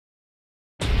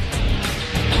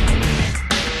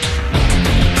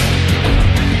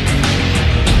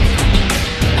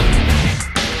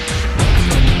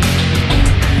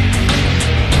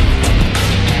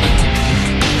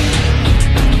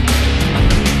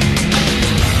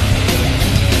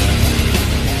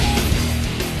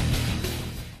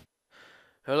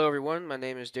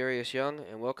is Darius Young,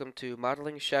 and welcome to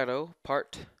Modeling Shadow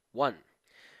Part 1.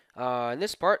 In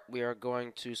this part, we are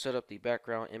going to set up the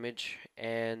background image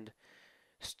and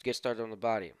get started on the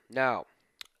body. Now,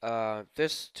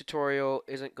 this tutorial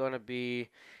isn't going to be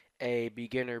a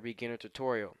beginner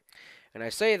tutorial. And I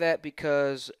say that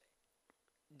because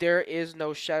there is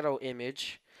no shadow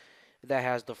image that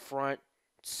has the front,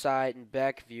 side, and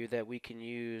back view that we can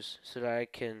use so that I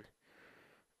can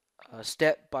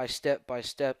step by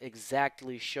step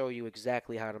exactly show you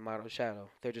exactly how to model shadow.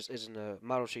 There just isn't a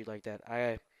model sheet like that.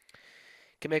 I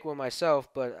can make one myself,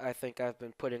 but I think I've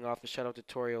been putting off the shadow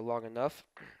tutorial long enough.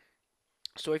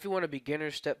 So if you want a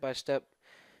beginner step by step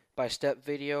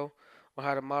video on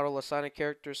how to model a Sonic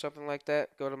character or something like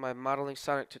that, go to my modeling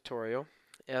Sonic tutorial,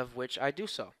 of which I do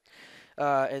so.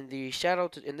 And the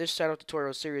in this shadow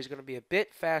tutorial series is going to be a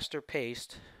bit faster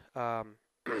paced.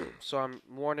 So I'm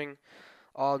warning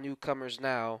all newcomers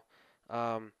now.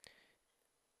 Um,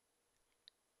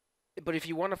 but if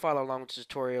you want to follow along with the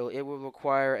tutorial, it will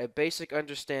require a basic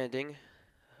understanding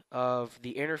of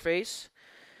the interface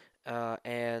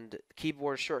and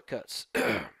keyboard shortcuts.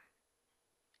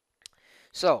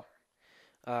 So,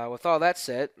 with all that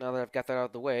said, now that I've got that out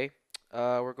of the way,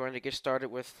 we're going to get started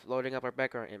with loading up our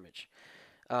background image.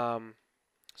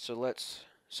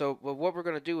 So what we're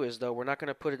going to do is, though, we're not going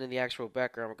to put it in the actual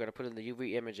background. We're going to put it in the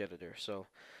UV image editor. So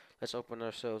let's open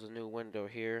ourselves a new window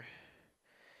here.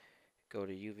 Go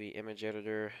to UV image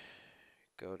editor.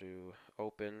 Go to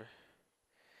open.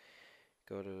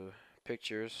 Go to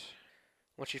pictures.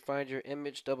 Once you find your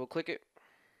image, double click it.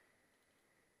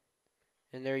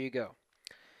 And there you go.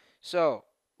 So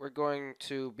we're going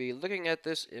to be looking at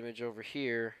this image over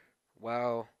here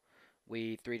while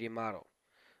we 3D model.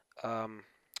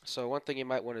 So one thing you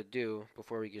might want to do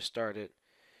before we get started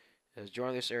is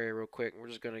join this area real quick. We're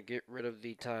just going to get rid of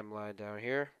the timeline down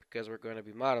here because we're going to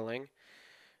be modeling,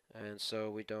 and so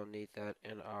we don't need that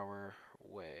in our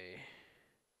way.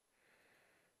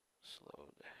 Slow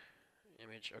the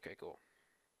image. Okay, cool.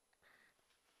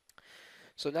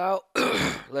 So now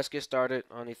let's get started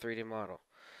on the 3D model.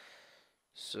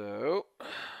 So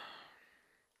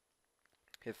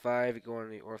hit 5, go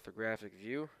on the orthographic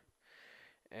view,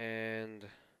 and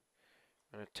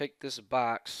I'm going to take this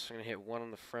box. I'm going to hit 1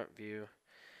 on the front view,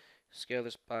 scale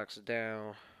this box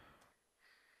down.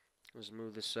 Let's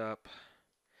move this up.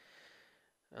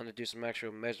 I'm going to do some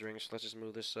actual measuring, so let's just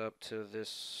move this up to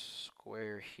this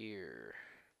square here.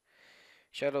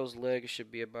 Shadow's leg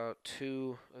should be about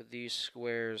 2 of these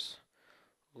squares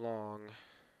long.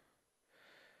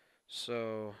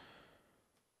 So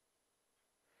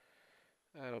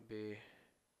that'll be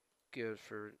good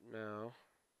for now.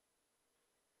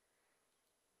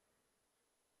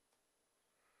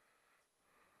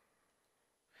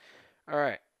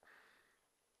 Alright.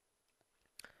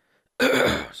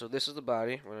 So this is the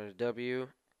body. We're going to W.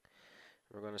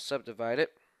 We're going to subdivide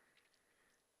it.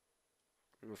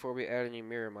 And before we add any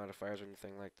mirror modifiers or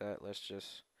anything like that, let's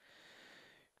just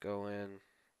go in,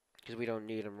 because we don't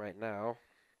need them right now.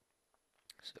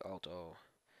 So Alt O.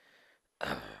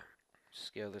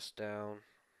 Scale this down.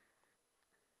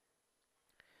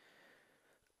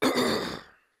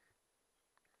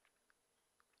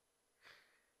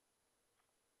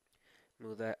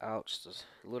 Move that out just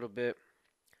a little bit.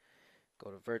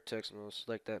 Go to vertex and we'll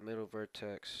select that middle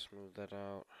vertex. Move that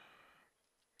out.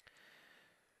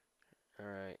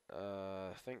 Alright,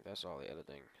 I think that's all the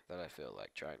editing that I feel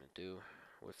like trying to do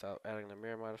without adding the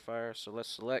mirror modifier. So let's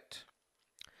select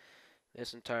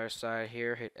this entire side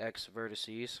here, hit X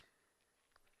vertices,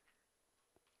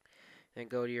 and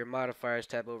go to your modifiers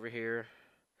tab over here,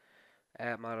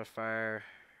 add modifier,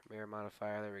 mirror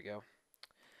modifier, there we go.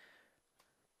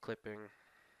 Clipping,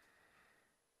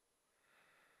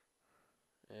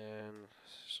 and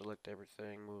select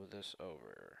everything, move this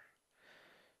over.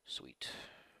 Sweet.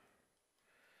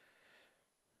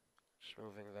 Just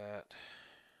moving that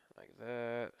like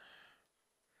that.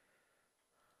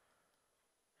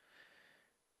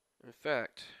 In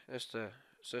fact, just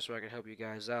so I can help you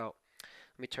guys out,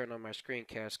 let me turn on my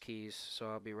screencast keys, so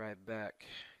I'll be right back,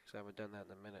 because I haven't done that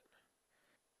in a minute.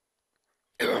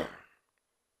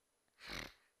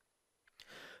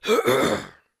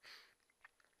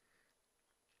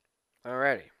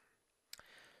 Alrighty.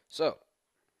 So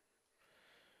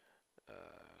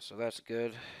that's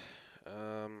good.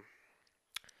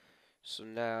 So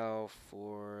now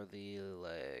for the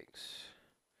legs.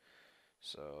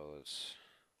 So let's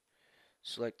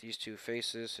select these two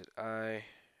faces, hit I,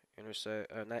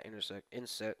 intersect, not intersect,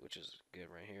 inset, which is good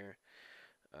right here.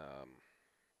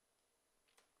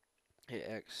 Hit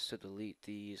X to delete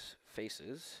these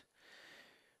faces.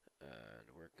 And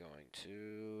we're going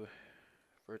to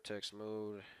vertex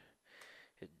mode,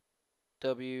 hit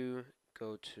W,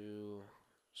 go to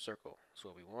circle. That's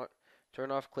what we want.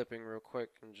 Turn off clipping real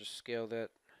quick and just scale that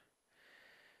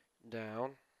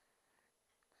down.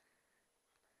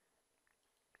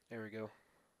 There we go.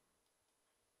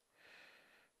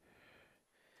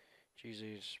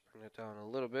 Easy, just bring that down a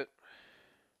little bit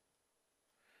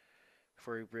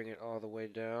before you bring it all the way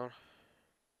down.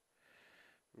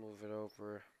 Move it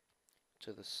over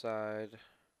to the side.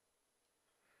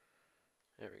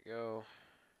 There we go.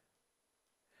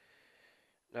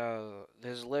 Now,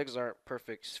 his legs aren't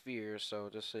perfect spheres,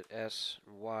 so just hit S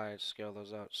and Y to scale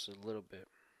those out just a little bit.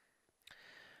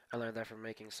 I learned that from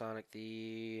making Sonic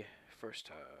the first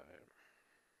time.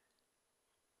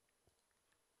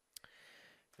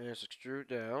 And just extrude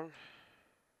down,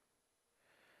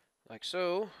 like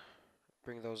so.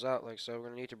 Bring those out like so. We're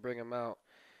going to need to bring them out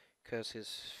because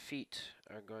his feet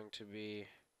are going to be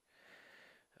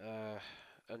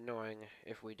annoying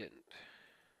if we didn't.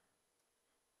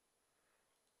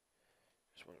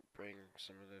 Just want to bring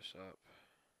some of this up.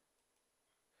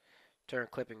 Turn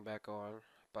clipping back on,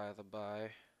 by the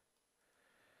by.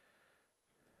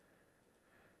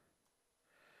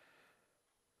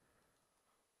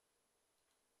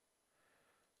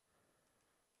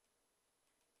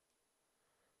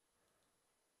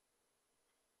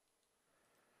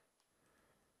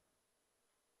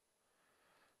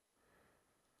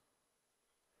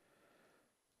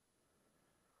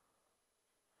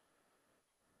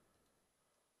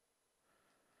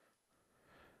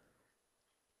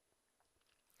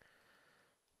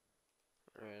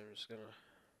 Alright, I'm just gonna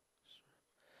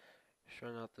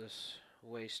shrun out this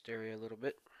waist area a little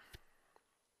bit.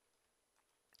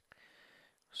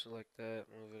 Select that,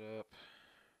 move it up.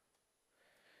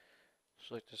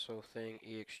 Select this whole thing,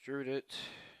 extrude it.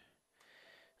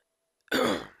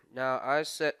 Now I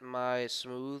set my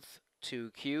smooth to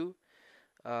Q.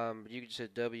 You can just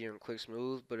hit W and click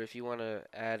smooth, but if you want to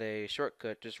add a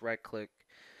shortcut, just right click,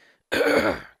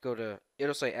 go to,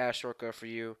 it'll say add shortcut for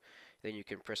you, then you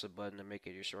can press a button to make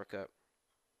it your shortcut.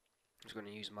 I'm just going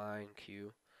to use mine,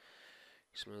 Q.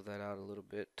 Smooth that out a little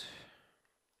bit.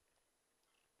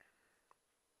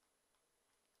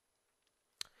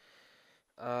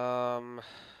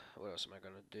 What else am I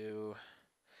going to do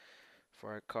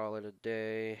before I call it a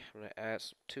day? I'm going to add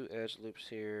some 2 edge loops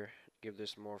here, give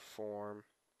this more form.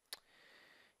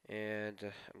 And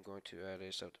I'm going to add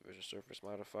a subdivision surface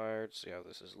modifier to see how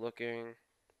this is looking.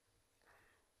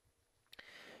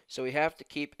 So we have to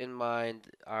keep in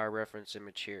mind our reference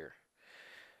image here,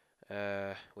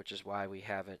 which is why we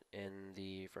have it in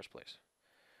the first place.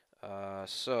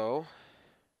 So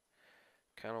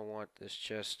kind of want this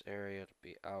chest area to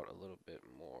be out a little bit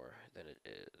more than it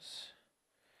is.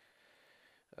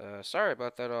 Sorry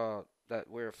about that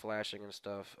weird flashing and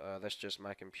stuff. That's just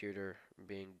my computer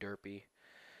being derpy,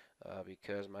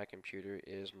 because my computer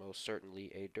is most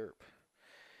certainly a derp.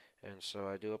 And so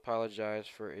I do apologize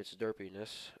for its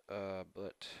derpiness,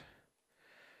 but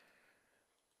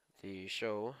the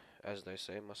show, as they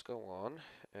say, must go on,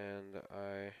 and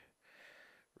I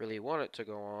really want it to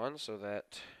go on so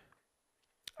that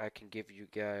I can give you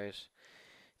guys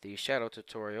the shadow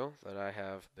tutorial that I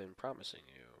have been promising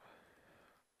you.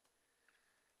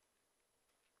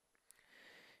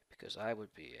 Because I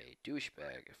would be a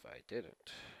douchebag if I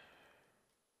didn't.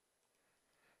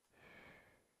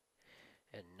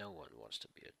 And no one wants to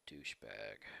be a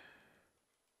douchebag.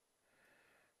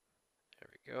 There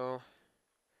we go.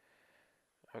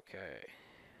 Okay,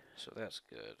 so that's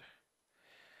good.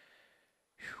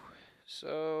 Whew.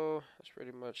 So that's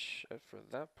pretty much it for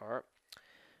that part.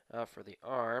 For the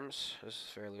arms, this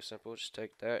is fairly simple. Just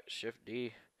take that, Shift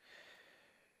D,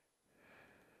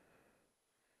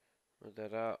 move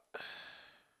that out.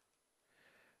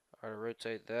 Alright,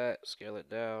 rotate that, scale it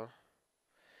down.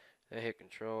 Then hit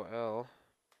Control L,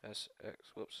 SX,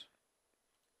 whoops.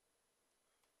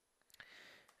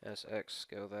 SX,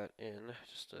 scale that in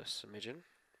just a smidgen.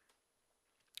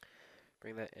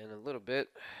 Bring that in a little bit.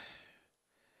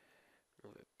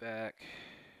 Move it back.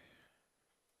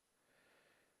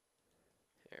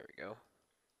 There we go.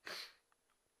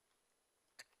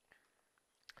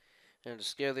 And to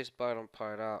scale this bottom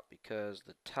part out, because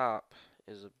the top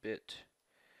is a bit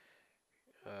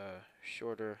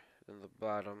shorter than the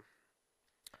bottom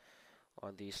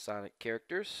on these Sonic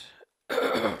characters.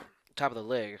 Top of the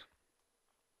leg.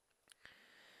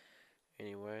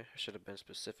 Anyway, I should have been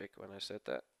specific when I said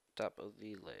that. Top of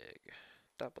the leg.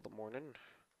 Top of the morning.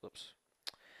 Whoops.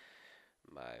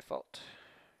 My fault.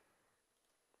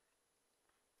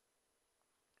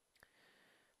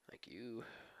 Thank you.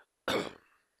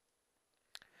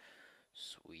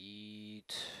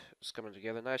 Sweet. it's coming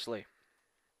together nicely.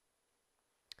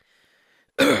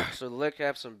 So the leg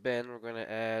have some bend. We're going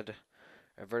to add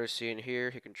a vertice in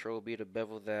here. Hit Control B to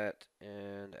bevel that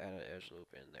and add an edge loop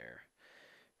in there.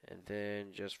 And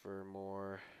then just for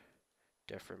more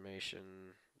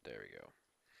deformation, there we go.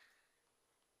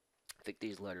 I think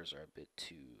these letters are a bit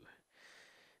too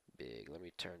big. Let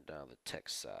me turn down the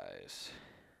text size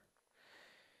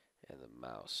and the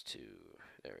mouse too.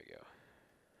 There we go.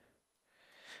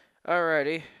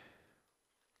 Alrighty.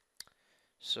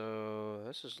 So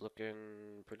this is looking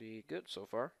pretty good so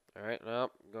far. Alright, now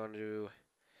I'm going to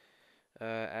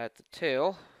add the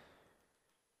tail.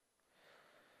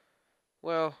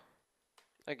 Well,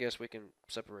 I guess we can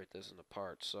separate this into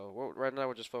parts. So right now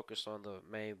we're just focused on the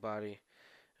main body,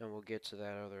 and we'll get to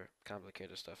that other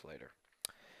complicated stuff later.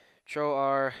 Control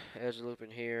R, edge loop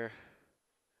in here,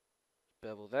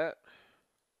 bevel that,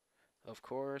 of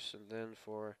course, and then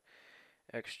for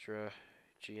extra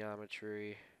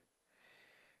geometry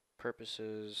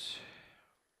purposes,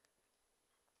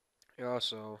 you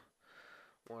also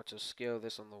want to scale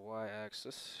this on the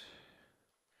y-axis.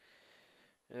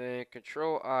 And then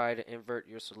Control I to invert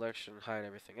your selection and hide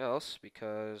everything else,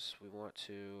 because we want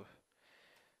to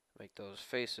make those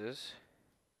faces.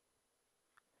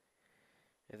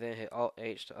 And then hit Alt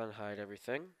H to unhide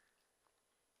everything.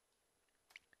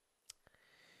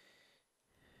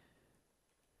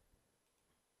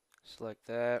 Select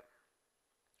that.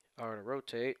 R to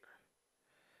rotate,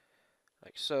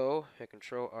 like so. Hit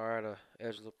Control R to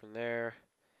edge loop in there.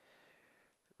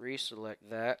 Reselect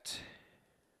that.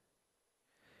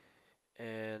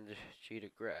 And G to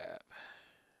grab.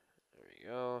 There we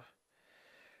go.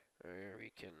 There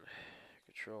we can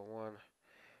Control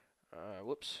 1.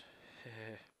 Whoops.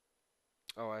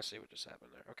 Oh, I see what just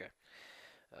happened there. Okay.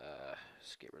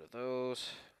 Let's get rid of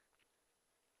those.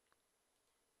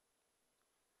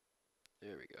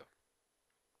 There we go.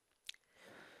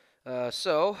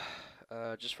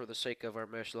 Just for the sake of our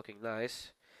mesh looking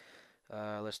nice,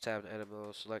 let's tab the edit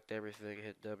mode, select everything,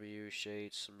 hit W,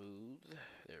 shade, smooth.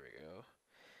 There we go.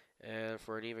 And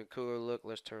for an even cooler look,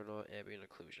 let's turn on ambient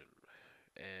occlusion.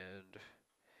 And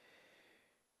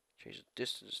change the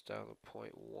distance down to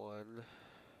 0.1.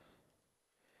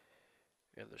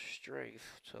 And the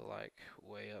strength to like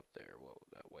way up there. Well,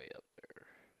 not way up there,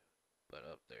 but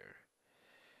up there.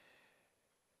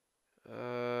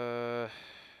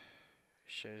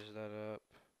 Change that up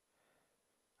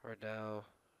or down.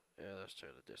 Yeah, let's turn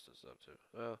the distance up too.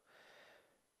 Well,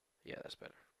 yeah, that's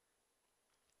better.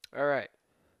 All right.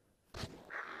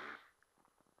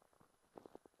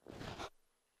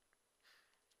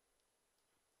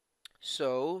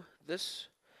 So this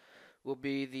will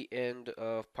be the end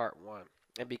of part 1.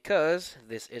 And because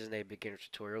this isn't a beginner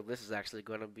tutorial, this is actually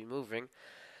going to be moving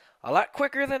a lot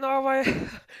quicker than all my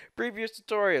previous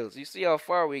tutorials. You see how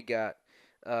far we got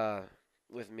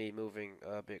with me moving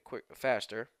a bit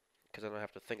faster, because I don't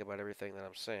have to think about everything that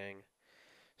I'm saying.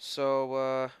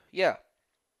 So, yeah.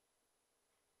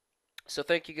 So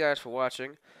thank you guys for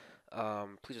watching.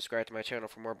 Please subscribe to my channel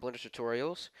for more Blender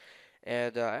tutorials.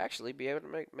 And I actually may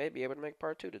be able to make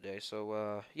part 2 today.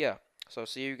 So, yeah. So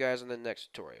see you guys in the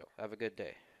next tutorial. Have a good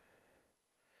day.